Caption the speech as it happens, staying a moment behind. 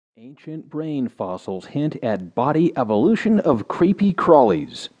Ancient brain fossils hint at body evolution of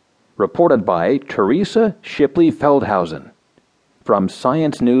creepy-crawlies. Reported by Teresa Shipley Feldhausen. From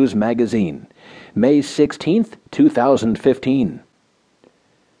Science News Magazine, May 16, 2015.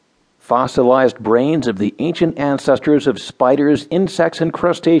 Fossilized brains of the ancient ancestors of spiders, insects, and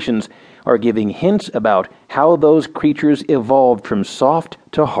crustaceans are giving hints about how those creatures evolved from soft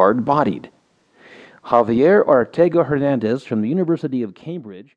to hard-bodied. Javier Ortega Hernandez from the University of Cambridge